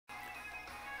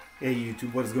Hey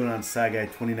YouTube, what is going on?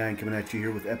 SciGuy29 coming at you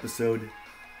here with episode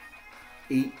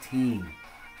 18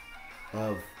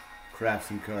 of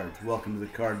Crafts and Cards. Welcome to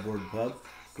the Cardboard Pub.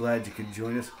 Glad you could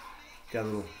join us. Got a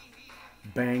little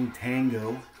Bang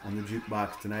Tango on the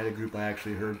jukebox tonight, a group I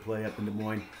actually heard play up in Des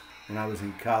Moines when I was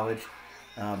in college.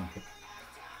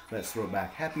 Let's throw it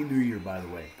back. Happy New Year, by the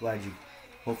way. Glad you,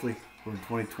 hopefully we're in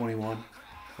 2021.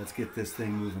 Let's get this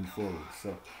thing moving forward.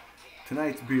 So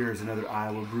tonight's beer is another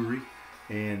Iowa brewery,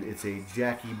 and it's a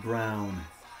Jackie Brown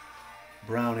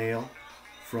Ale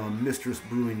from Mistress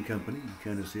Brewing Company. You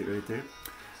kind of see it right there.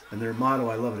 And their motto,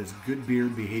 I love it, is good beer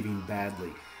behaving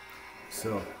badly.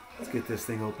 So let's get this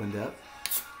thing opened up.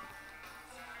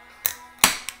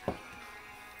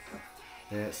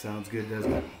 That sounds good,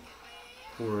 doesn't it?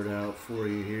 Pour it out for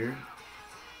you here.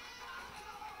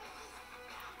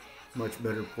 Much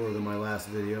better pour than my last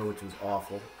video, which was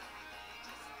awful.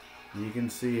 And you can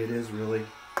see it is really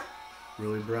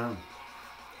brown.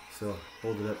 So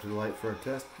hold it up to the light for a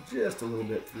test. Just a little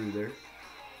bit through there.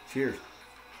 Cheers.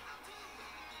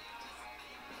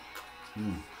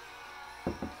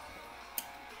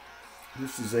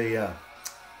 This is a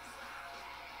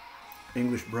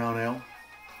English brown ale.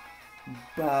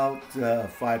 About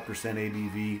 5%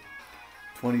 ABV,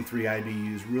 23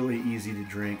 IBUs. Really easy to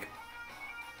drink.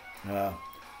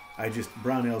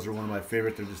 Brown ales are one of my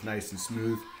favorite. They're just nice and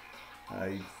smooth.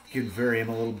 You can vary them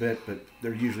a little bit, but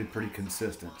they're usually pretty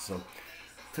consistent. So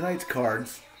tonight's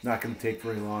cards, not going to take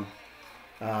very long.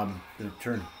 Going to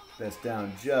turn this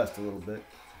down just a little bit.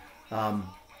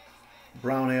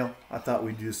 Brown ale, I thought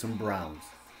we'd do some browns.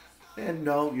 And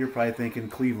no, you're probably thinking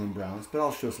Cleveland Browns, but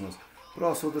I'll show some of those. But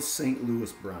also the St.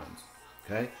 Louis Browns.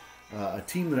 Okay, a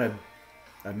team that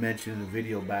I mentioned in a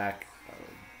video back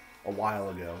a while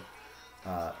ago.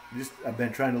 I've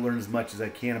been trying to learn as much as I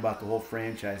can about the whole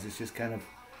franchise. It's just kind of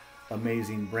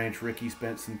amazing. Branch Rickey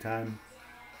spent some time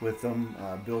with them.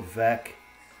 Bill Veeck,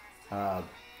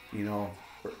 you know,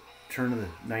 turn of the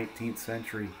 19th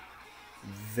century,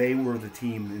 they were the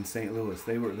team in St. Louis.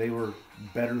 They were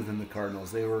better than the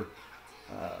Cardinals. They were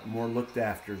more looked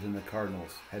after than the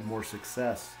Cardinals. Had more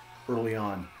success early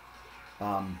on.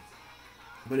 But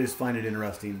I just find it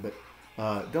interesting. But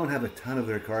don't have a ton of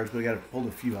their cards, but I got to pull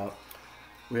a few out.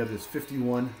 We have this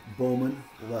 51 Bowman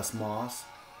Les Moss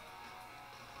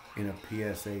in a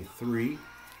PSA 3.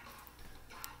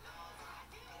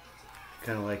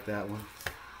 Kind of like that one.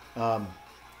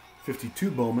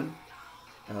 52 Bowman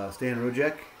Stan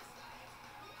Rojek.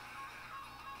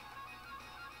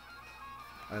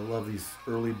 I love these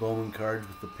early Bowman cards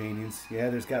with the paintings. Yeah,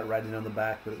 there's got writing on the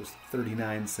back, but it was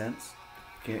 39 cents.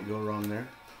 Can't go wrong there.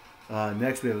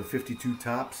 Next, we have a 52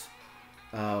 Topps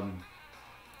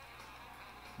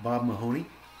Bob Mahoney.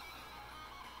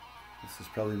 This is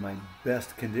probably my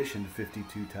best conditioned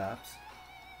 52 Topps.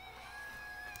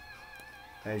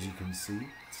 As you can see,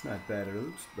 it's not bad.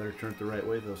 Oops, better turn it the right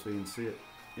way though so you can see it.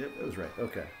 Yep, it was right.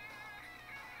 Okay.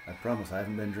 I promise I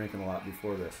haven't been drinking a lot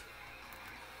before this.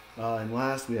 And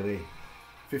last, we have a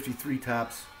 53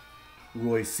 Topps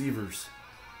Roy Sievers.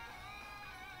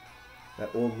 That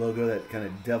old logo, that kind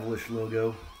of devilish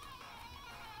logo,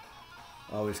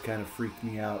 always kind of freaked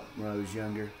me out when I was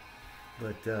younger.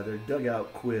 But their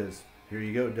dugout quiz. Here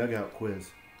you go, dugout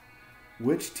quiz.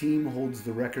 Which team holds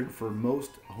the record for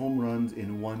most home runs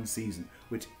in one season?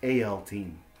 Which AL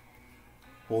team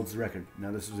holds the record?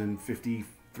 Now this was in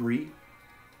 53.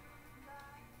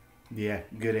 Yeah,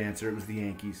 good answer. It was the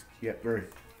Yankees. Yep, very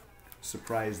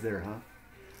surprised there, huh?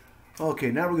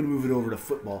 Okay, now we're going to move it over to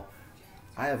football.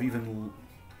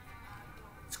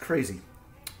 It's crazy.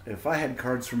 If I had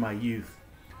cards from my youth,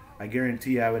 I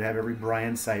guarantee I would have every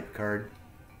Brian Sipe card.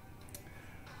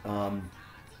 I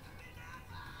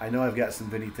know I've got some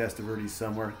Vinny Testaverdes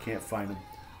somewhere. Can't find them.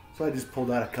 So I just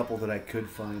pulled out a couple that I could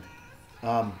find.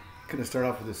 Going to start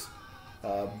off with this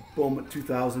Bowman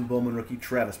 2000 Bowman rookie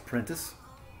Travis Prentice.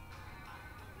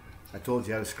 I told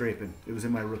you I was scraping. It was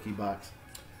in my rookie box.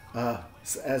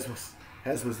 As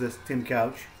was this Tim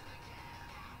Couch.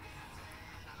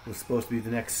 Was supposed to be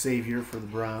the next savior for the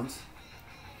Browns.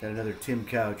 Got another Tim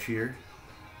Couch here.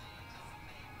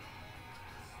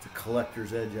 It's a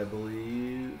collector's edge, I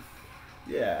believe.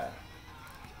 Yeah.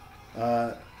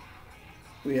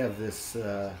 We have this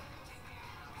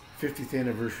 50th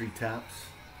anniversary Topps.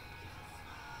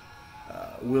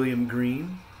 William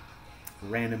Green.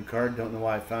 Random card. Don't know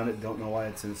why I found it. Don't know why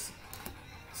it's in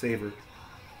Saver.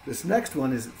 This next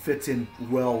one fits in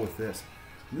well with this.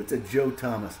 It's a Joe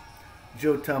Thomas.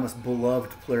 Joe Thomas,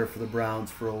 beloved player for the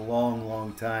Browns for a long,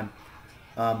 long time.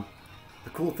 The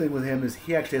cool thing with him is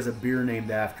he actually has a beer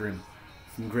named after him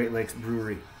from Great Lakes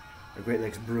Brewery, or Great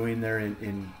Lakes Brewing there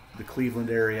in the Cleveland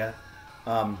area.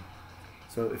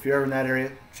 So if you're ever in that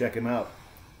area, check him out.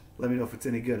 Let me know if it's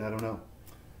any good. I don't know.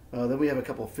 Then we have a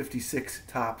couple 56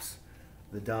 tops.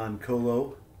 The Don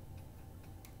Colo.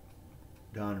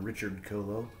 Don Richard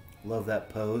Colo. Love that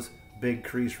pose. Big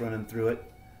crease running through it.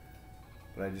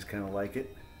 But I just kind of like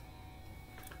it.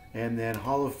 And then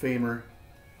Hall of Famer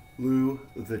Lou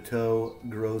the Toe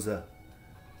Groza.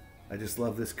 I just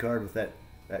love this card with that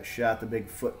shot, the big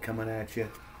foot coming at you.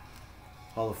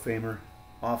 Hall of Famer.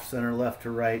 Off center, left to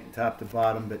right, top to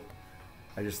bottom, but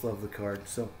I just love the card.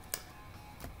 So,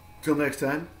 until next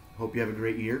time, hope you have a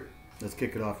great year. Let's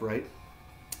kick it off right.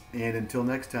 And until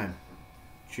next time,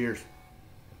 cheers.